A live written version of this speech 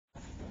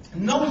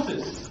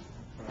Gnosis.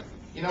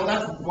 You know,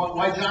 that's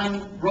why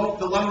John wrote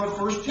the letter of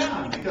 1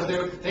 John, because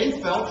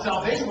they felt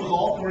salvation was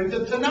all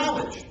according to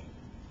knowledge.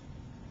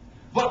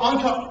 But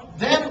unto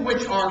them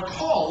which are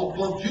called,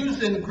 both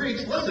Jews and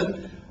Greeks,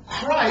 listen,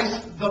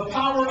 Christ, the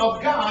power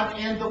of God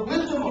and the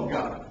wisdom of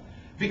God.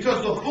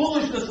 Because the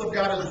foolishness of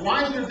God is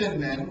wiser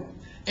than men,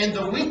 and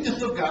the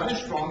weakness of God is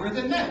stronger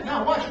than men.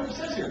 Now, watch what it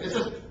says here. It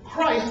says,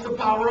 Christ, the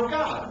power of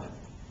God.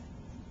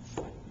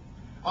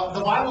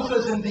 The Bible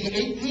says in the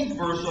 18th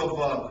verse of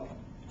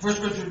 1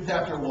 Corinthians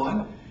chapter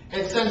 1,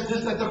 it says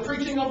this, that the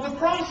preaching of the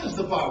cross is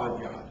the power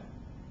of God.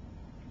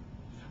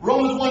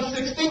 Romans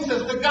 1:16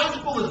 says the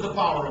gospel is the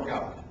power of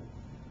God.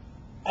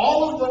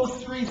 All of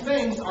those three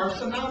things are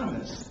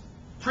synonymous.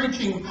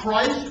 Preaching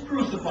Christ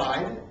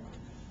crucified,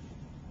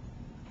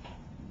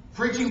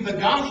 preaching the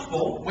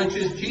gospel, which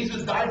is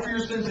Jesus died for your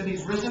sins and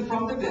he's risen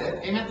from the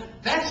dead. Amen.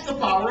 That's the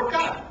power of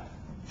God.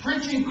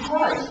 Preaching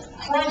Christ.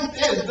 Christ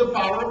is the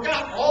power of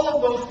God. All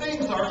of those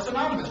things are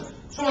synonymous.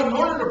 So in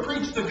order to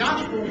preach the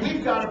gospel,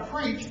 we've got to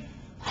preach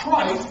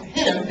Christ,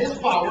 Him, His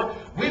power.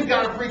 We've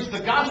got to preach the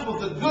gospel,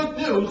 the good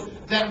news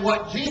that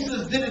what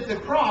Jesus did at the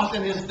cross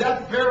and His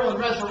death, burial, and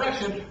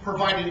resurrection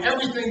provided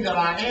everything that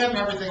I am,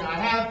 everything I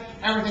have,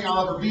 everything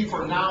I'll ever be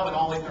for now and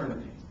all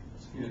eternity.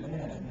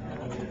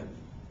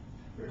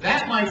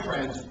 That, my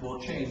friends,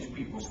 will change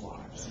people's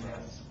lives.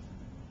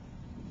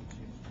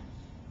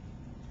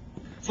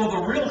 So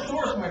the real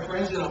source, my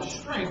friends, of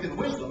strength and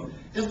wisdom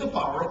is the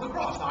power of the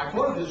cross. Now, I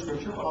quoted this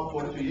scripture, but I'll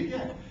quote it to you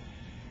again.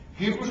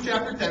 Hebrews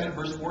chapter 10 and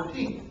verse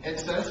 14. It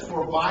says,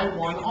 for by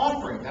one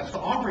offering, that's the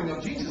offering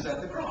of Jesus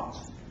at the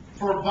cross.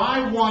 For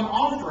by one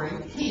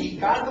offering, He,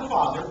 God the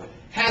Father,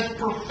 has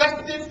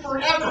perfected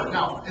forever.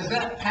 Now, is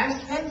that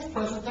past tense,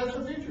 present tense,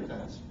 or future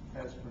tense?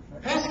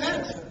 Past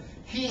tense.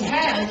 He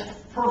has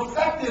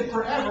perfected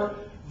forever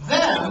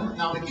them.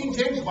 Now, the King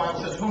James Bible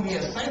says whom He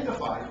has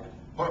sanctified,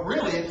 but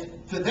really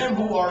it's to them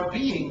who are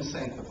being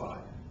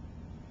sanctified.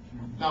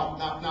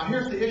 Now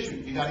here's the issue.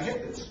 You got to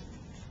get this.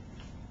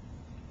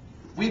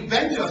 We've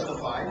been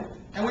justified,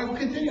 and we will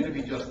continue to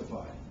be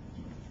justified.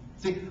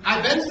 See,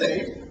 I've been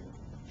saved,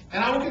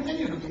 and I will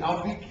continue to be.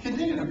 I'll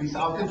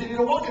continue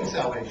to walk in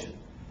salvation.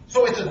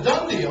 So it's a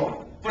done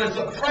deal, but it's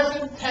a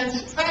present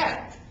tense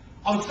fact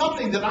of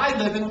something that I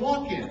live and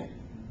walk in.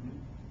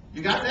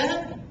 You got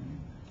that?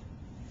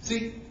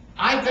 See,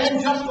 I've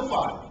been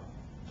justified.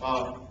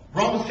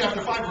 Romans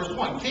chapter 5, verse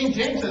 1. King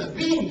James says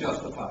being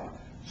justified.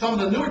 Some of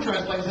the newer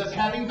translations says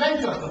having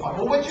been justified.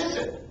 Well, which is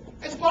it?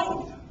 It's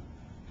both.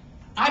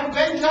 I've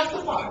been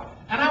justified,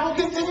 and I will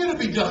continue to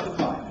be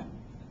justified.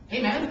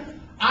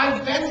 Amen?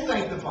 I've been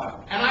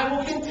sanctified, and I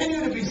will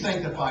continue to be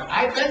sanctified.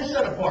 I've been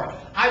set apart.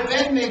 I've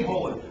been made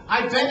holy.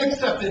 I've been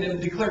accepted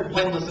and declared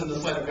blameless in the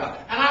sight of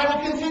God. And I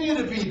will continue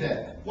to be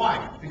that.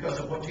 Why? Because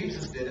of what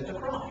Jesus did at the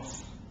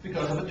cross.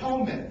 Because of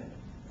atonement.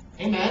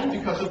 Amen?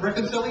 Because of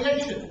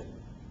reconciliation.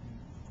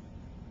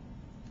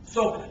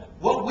 So,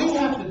 what we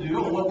have to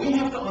do, and what we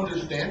have to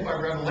understand by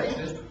revelation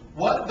is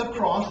what the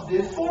cross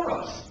did for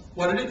us.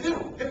 What did it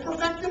do? It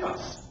perfected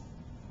us.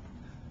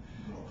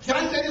 Can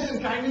I say this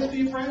in kindness to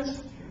you,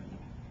 friends?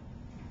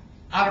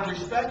 Out of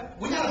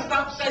respect, we got to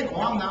stop saying,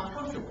 well, I'm not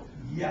perfect.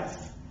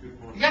 Yes.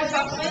 You got to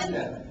stop saying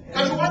that,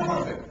 because you are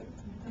perfect.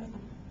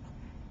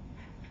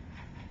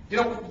 You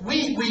know,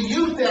 we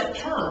use that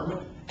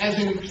term as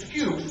an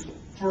excuse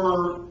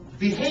for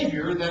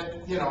behavior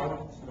that,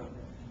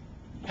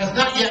 has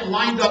not yet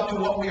lined up to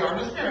what we are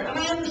in the Spirit. And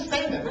I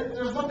understand that.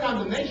 There's no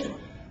condemnation.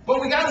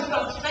 But we got to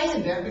stop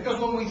saying that, because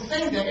when we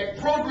say that, it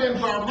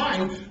programs our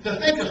mind to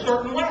think a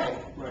certain way.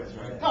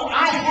 Right. No,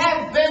 I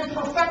have been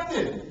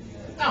perfected.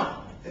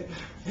 Now,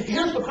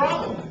 here's the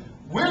problem.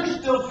 We're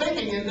still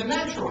thinking in the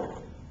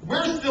natural.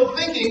 We're still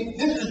thinking,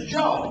 this is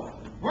Joe.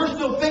 We're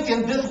still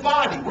thinking this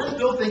body. We're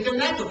still thinking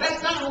natural.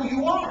 That's not who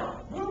you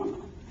are.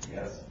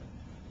 Yes.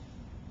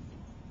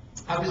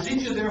 I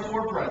beseech you,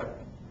 therefore, brethren.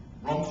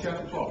 Romans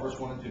chapter 12, verse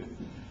 1 and 2.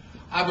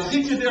 I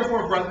beseech you,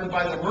 therefore, brethren,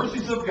 by the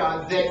mercies of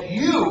God, that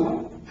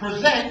you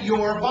present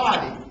your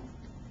body.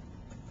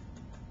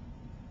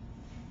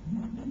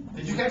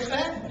 Did you catch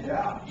that?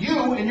 Yeah.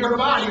 You and your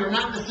body are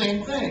not the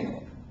same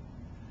thing.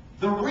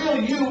 The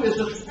real you is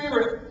a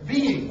spirit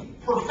being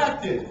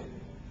perfected.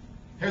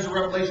 Here's a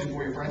revelation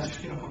for you,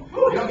 friends. You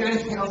don't get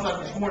anything else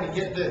out this morning.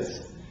 Get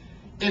this.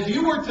 If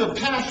you were to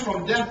pass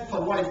from death to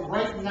life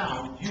right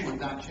now, you would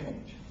not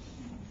change.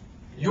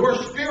 Your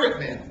spirit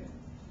man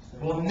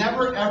will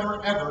never,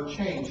 ever, ever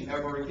change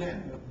ever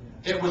again.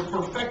 It was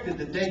perfected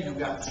the day you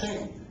got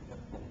saved.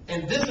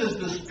 And this is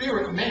the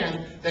spirit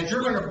man that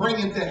you're going to bring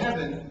into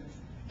heaven,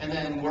 and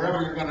then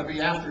wherever you're going to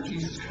be after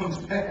Jesus comes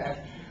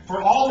back,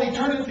 for all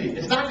eternity.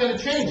 It's not going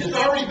to change. It's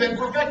already been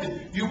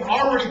perfected. You've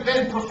already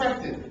been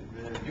perfected.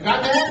 You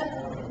got that?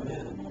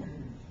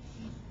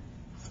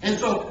 And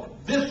so,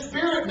 this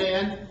spirit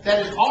man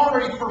that is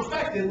already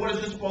perfected, what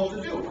is it supposed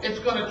to do? It's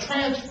going to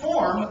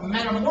transform,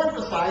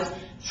 metamorphosize,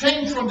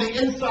 change from the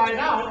inside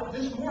out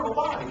this mortal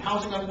body.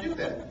 How's it going to do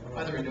that?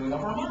 By the renewing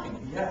of our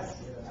mind. Yes.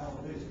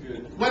 That's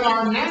good. when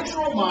our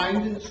natural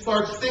mind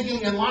starts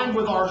thinking in line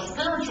with our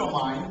spiritual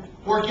mind,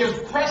 or gives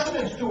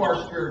precedence to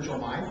our spiritual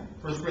mind,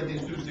 1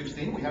 Corinthians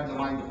 2:16, we have the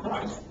mind of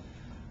Christ,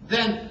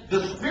 then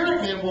the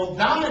spirit man will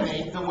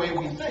dominate the way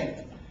we think.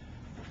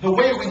 The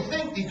way we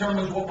think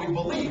determines what we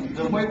believe.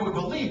 The way we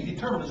believe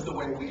determines the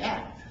way we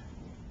act.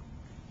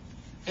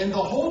 And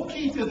the whole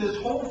key to this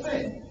whole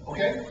thing,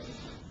 okay,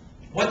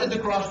 what did the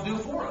cross do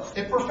for us?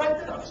 It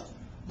perfected us.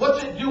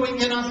 What's it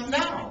doing in us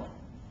now?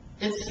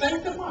 It's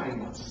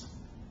sanctifying us.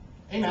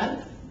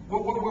 Amen?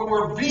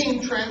 We're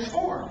being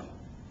transformed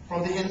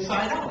from the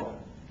inside out.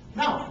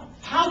 Now,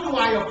 how do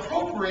I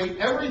appropriate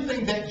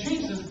everything that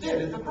Jesus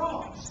did at the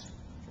cross?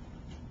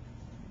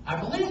 I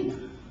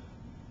believe.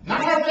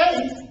 Not have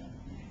faith.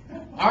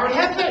 I already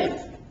have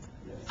faith.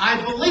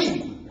 I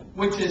believe,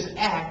 which is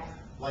act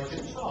like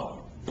it's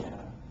so.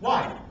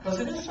 Why? Because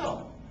it is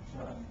so.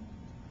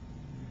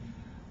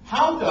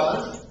 How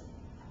does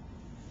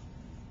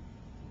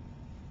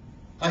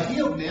a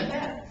healed man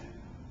act?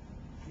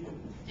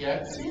 He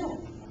acts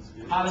healed.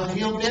 How does a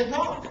healed man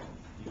talk?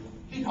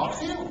 He talks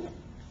healed.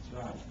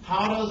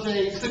 How does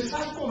a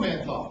successful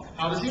man talk?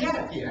 How does he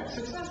act? He acts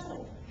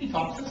successful. He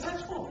talks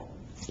successful.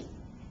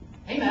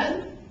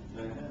 Amen?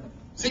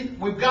 See,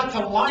 we've got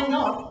to line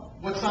up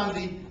what's on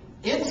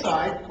the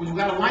inside. We've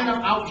got to line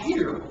up out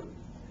here.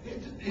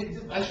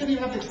 I shouldn't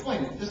even have to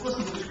explain it. Just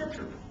listen to the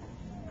scripture.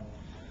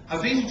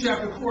 Ephesians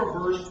chapter 4,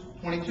 verse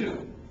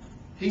 22.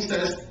 He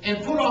says,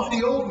 and put off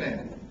the old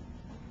man.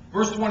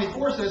 Verse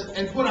 24 says,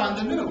 and put on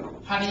the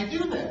new. How do you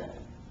do that?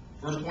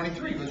 Verse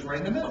 23 was right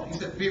in the middle. He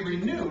said, be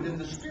renewed in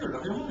the spirit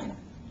of your mind.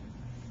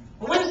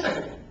 Well, wait a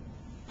second.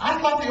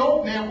 I thought the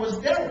old man was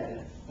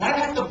dead. Why do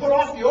I have to put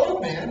off the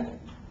old man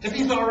if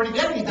he's already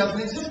dead and he doesn't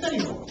exist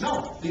anymore?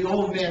 No, the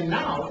old man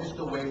now is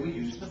the way we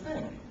used to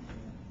think.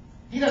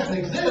 He doesn't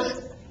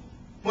exist,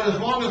 but as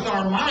long as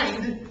our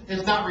mind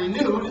is not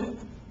renewed,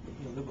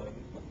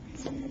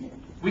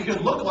 we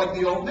could look like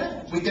the old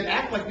man. We could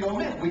act like the old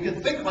man. We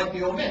could think like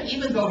the old man,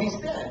 even though he's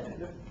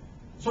dead.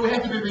 So we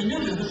have to be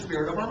renewed in the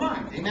spirit of our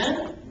mind.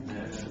 Amen?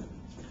 Amen.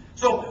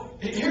 So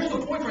here's the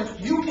point, friends.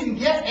 You can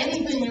get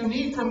anything you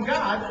need from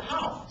God.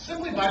 How?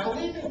 Simply by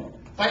believing.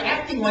 By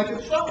acting like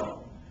it's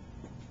so.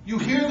 You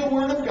hear the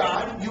word of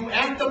God. You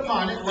act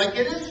upon it like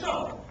it is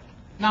so.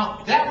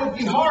 Now, that would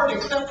be hard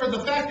except for the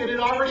fact that it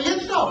already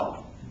is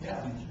so.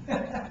 Yeah.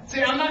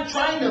 See, I'm not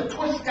trying to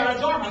twist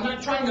God's arm. I'm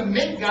not trying to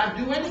make God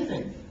do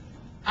anything.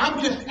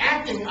 I'm just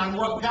acting on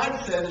what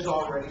God said is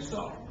already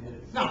so.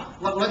 Now,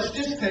 let's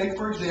just take,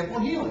 for example,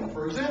 healing.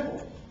 For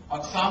example,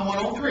 Psalm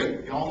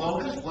 103. You all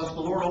know this. Bless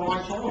the Lord, O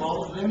my soul, and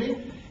all that is in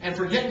me, and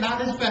forget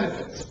not his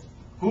benefits,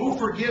 who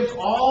forgives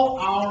all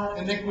our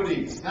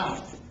iniquities.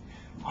 Now,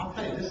 I'll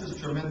tell you, this is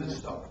tremendous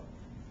stuff.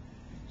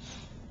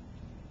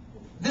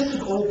 This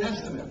is Old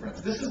Testament,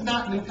 friends. This is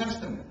not New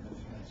Testament.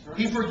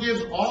 He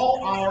forgives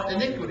all our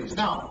iniquities.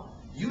 Now,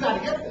 you got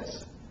to get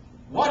this.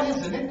 What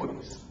is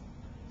iniquities?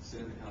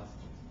 Sin and the consequences.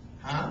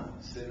 Huh?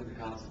 Sin and the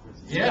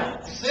consequences.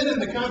 Yeah, sin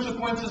and the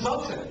consequences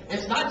of sin.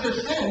 It's not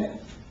just sin,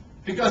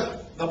 because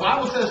the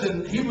Bible says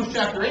in Hebrews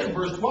chapter 8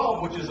 verse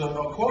 12, which is a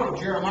quote of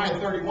Jeremiah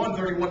 31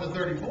 to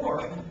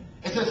 34,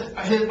 it says,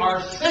 our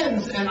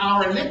sins and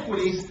our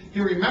iniquities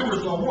he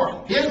remembers no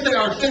more. He didn't say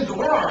our sins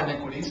or our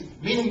iniquities,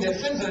 meaning that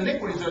sins and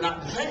iniquities are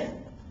not the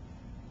same.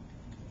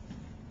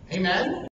 Amen?